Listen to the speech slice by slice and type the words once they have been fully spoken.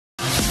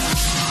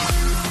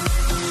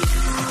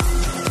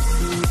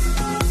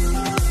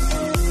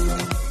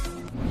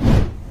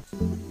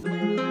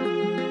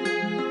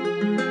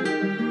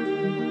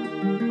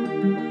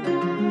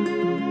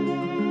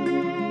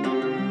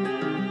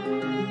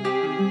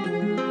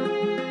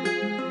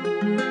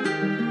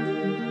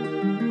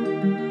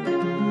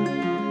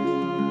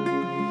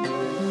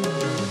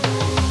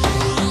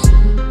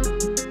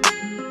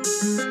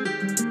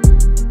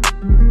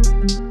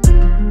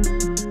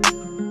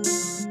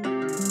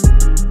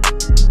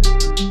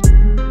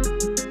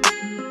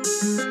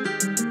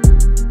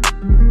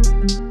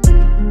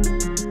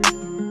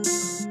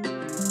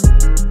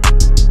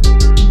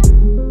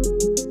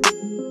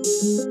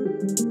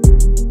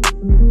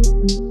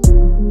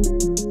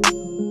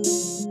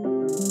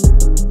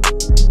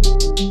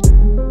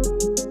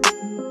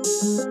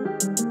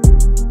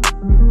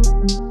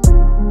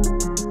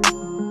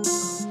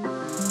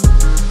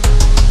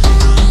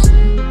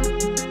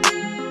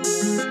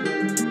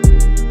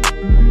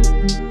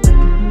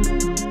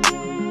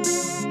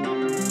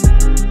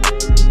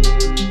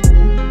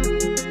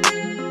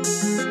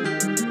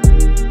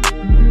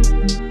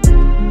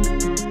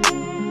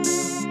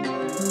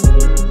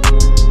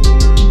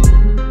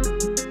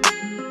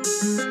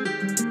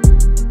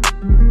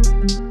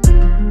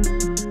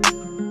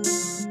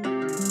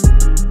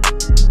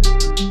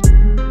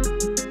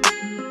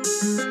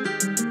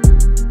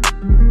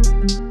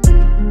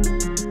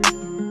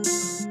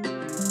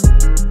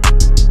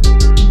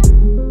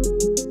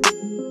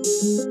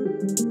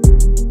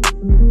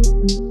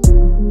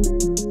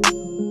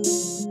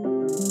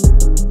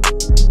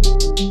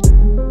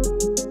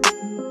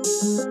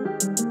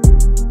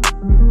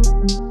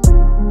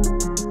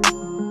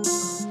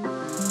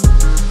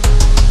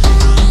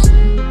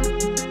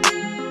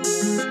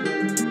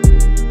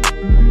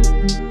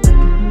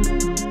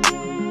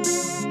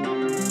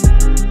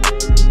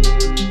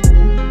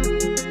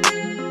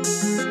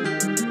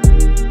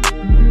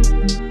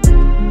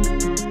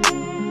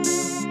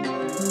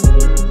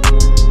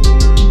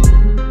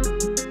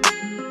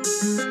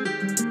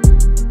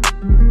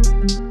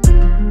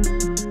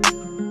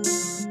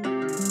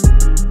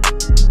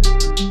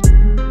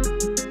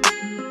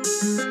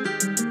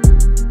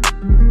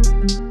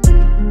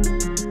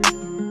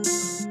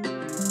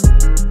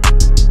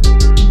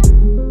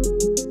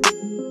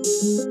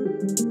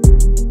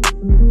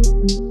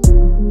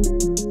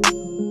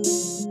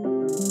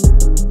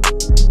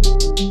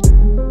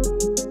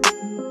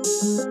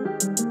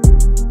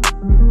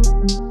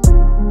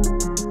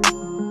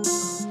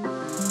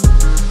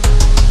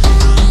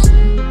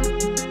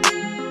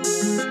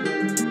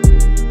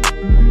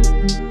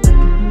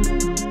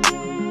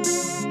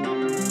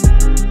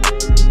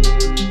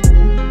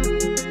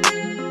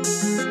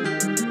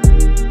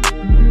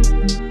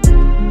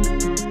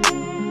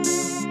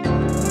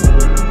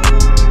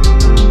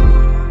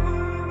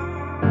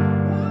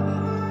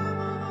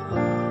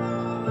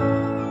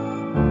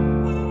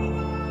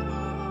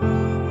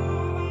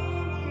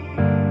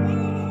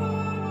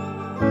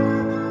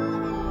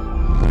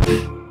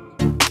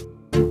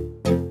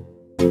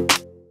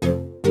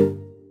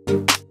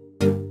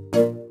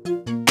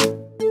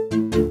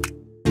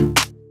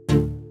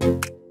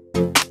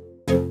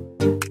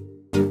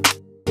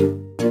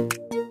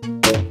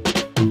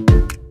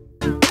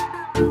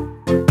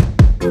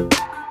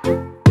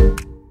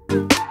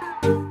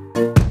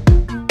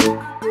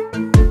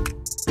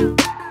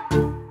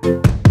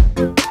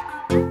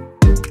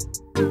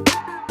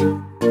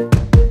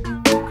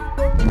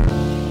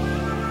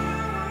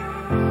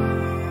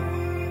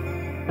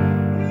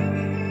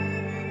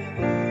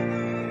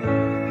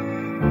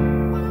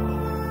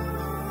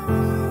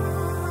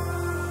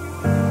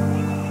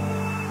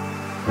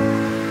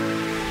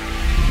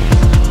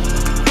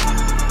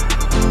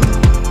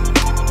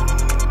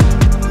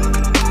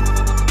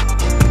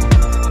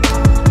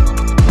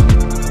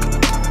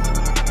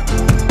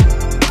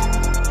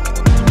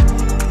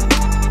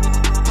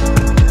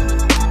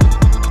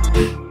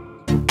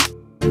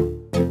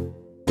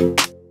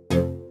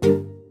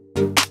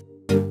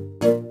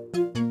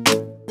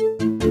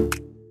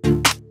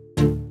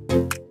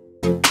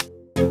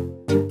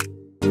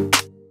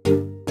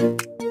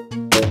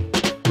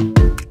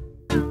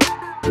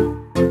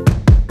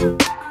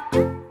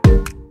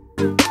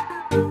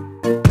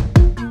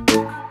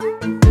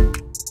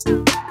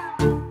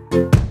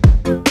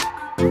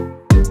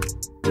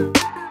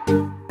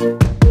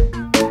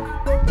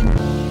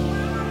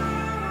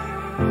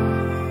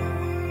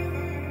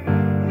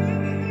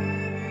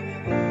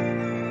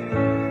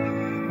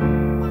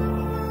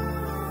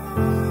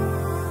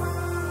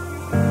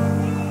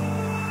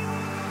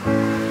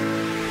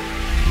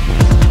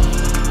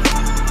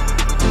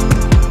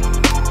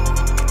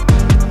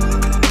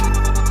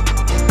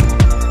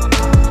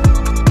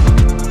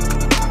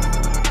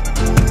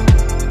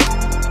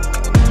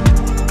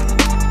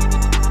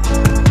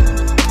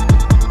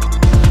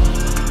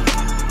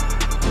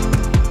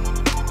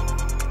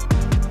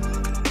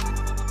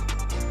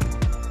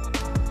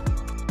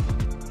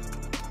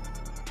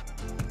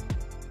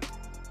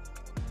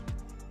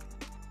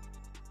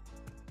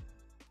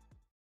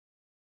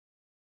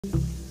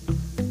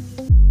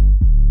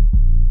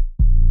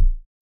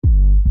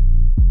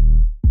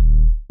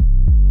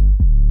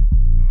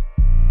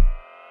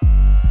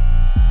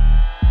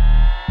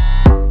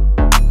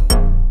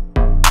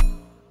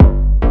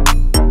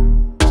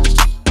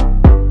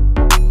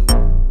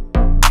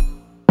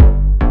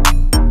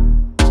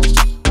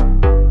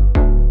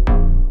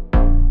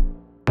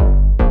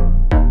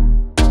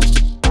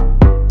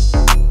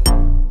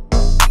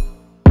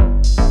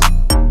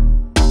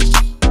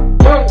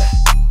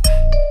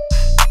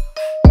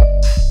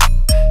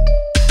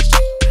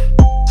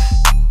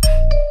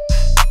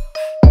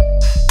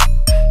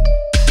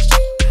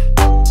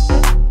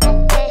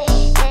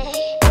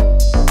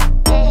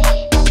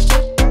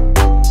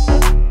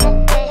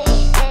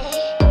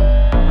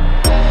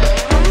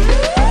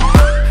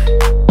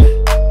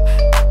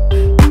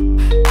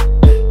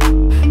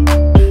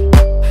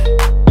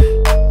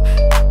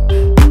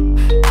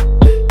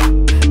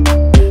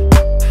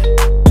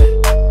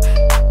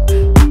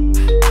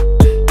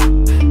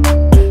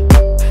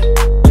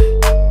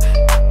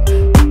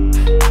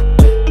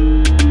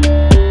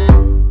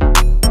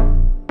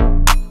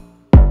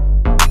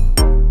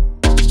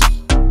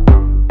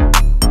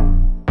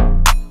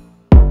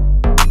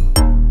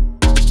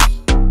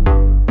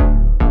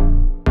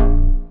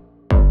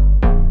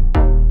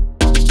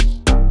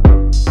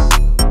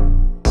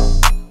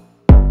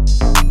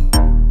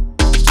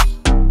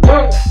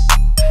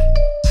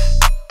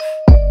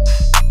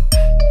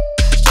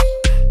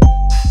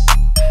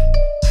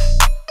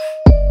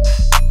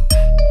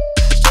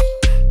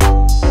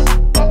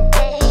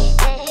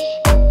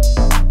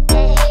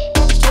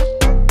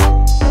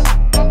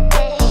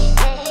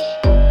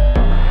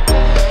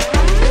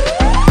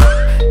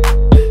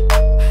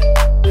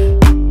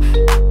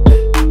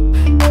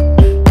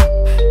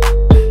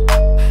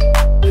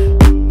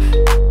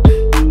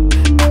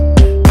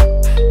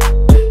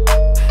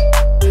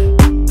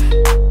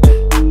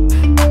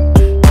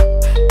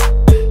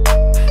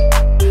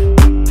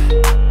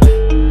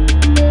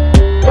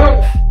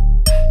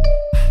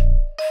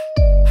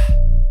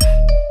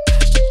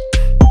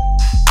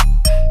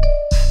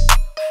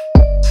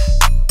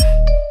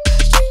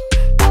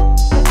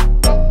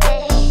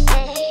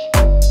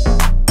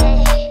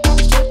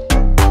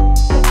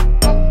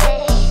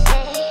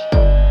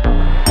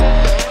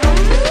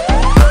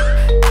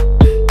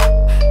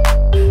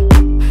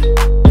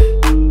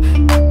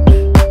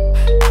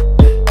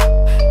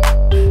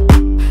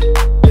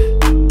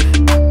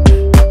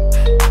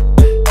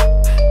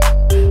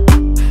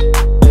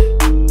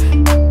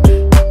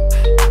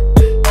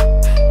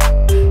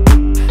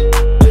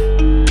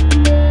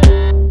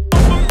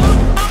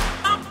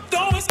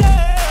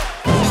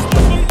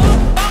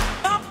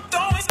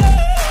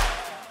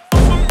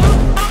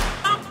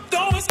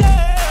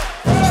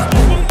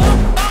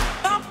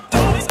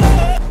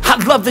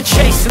love the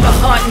chase and the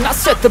hunt, and I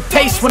set the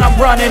pace when I'm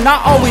running.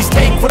 I always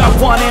take what I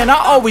want and I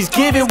always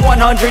give it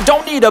 100.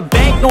 Don't need a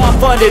bank, no I'm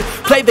funded.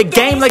 Play the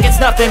game like it's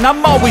nothing.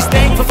 I'm always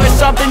thankful for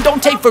something.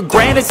 Don't take for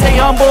granted, stay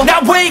humble.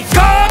 Now wake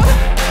up!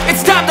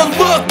 It's time to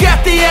look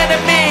at the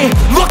enemy.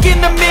 Look in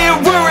the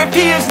mirror if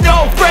he is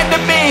no friend to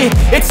me.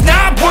 It's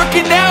not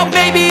working out,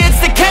 maybe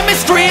it's the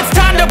chemistry. It's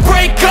time to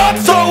break up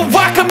so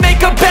I can make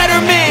a better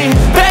me.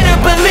 Better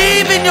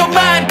believe in your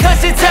mind,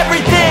 cause it's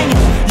everything.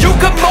 You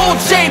can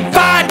mold, shape,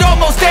 find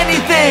almost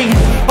anything.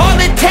 All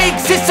it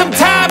takes is some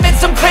time and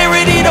some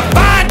clarity to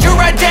find your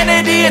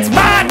identity. It's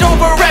mind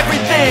over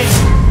everything.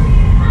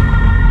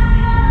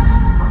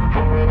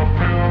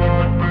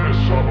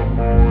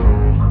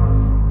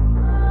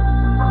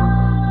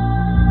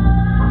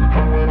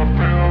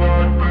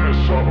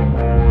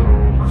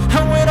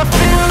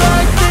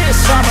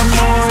 I'm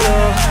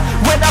immortal.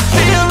 When I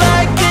feel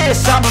like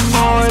this, I'm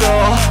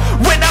immortal.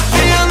 When I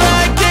feel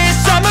like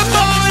this, I'm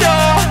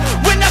immortal.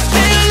 When I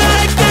feel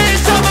like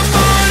this, I'm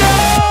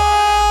immortal.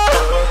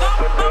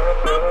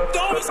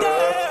 Don't be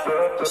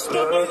scared. Just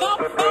give me up.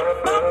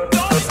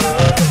 Don't be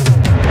scared.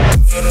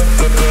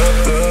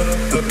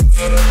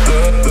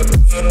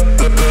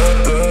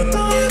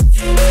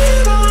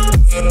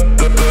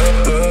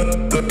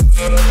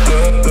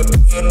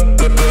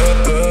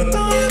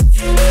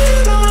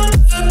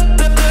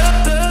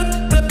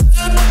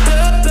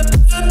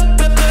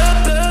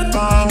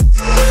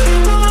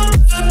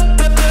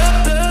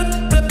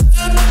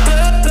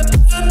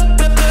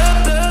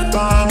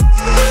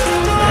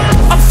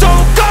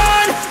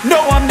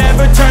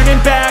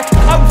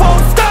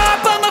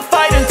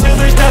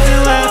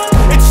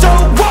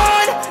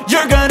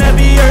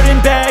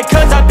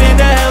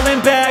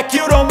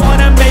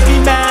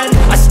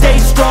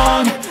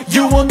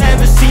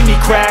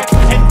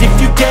 And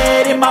if you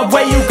get in my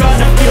way, you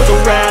gonna feel the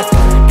wrath.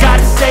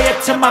 Gotta say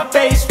it to my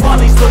face while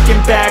he's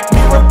looking back.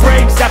 Mirror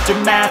breaks after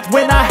math.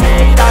 When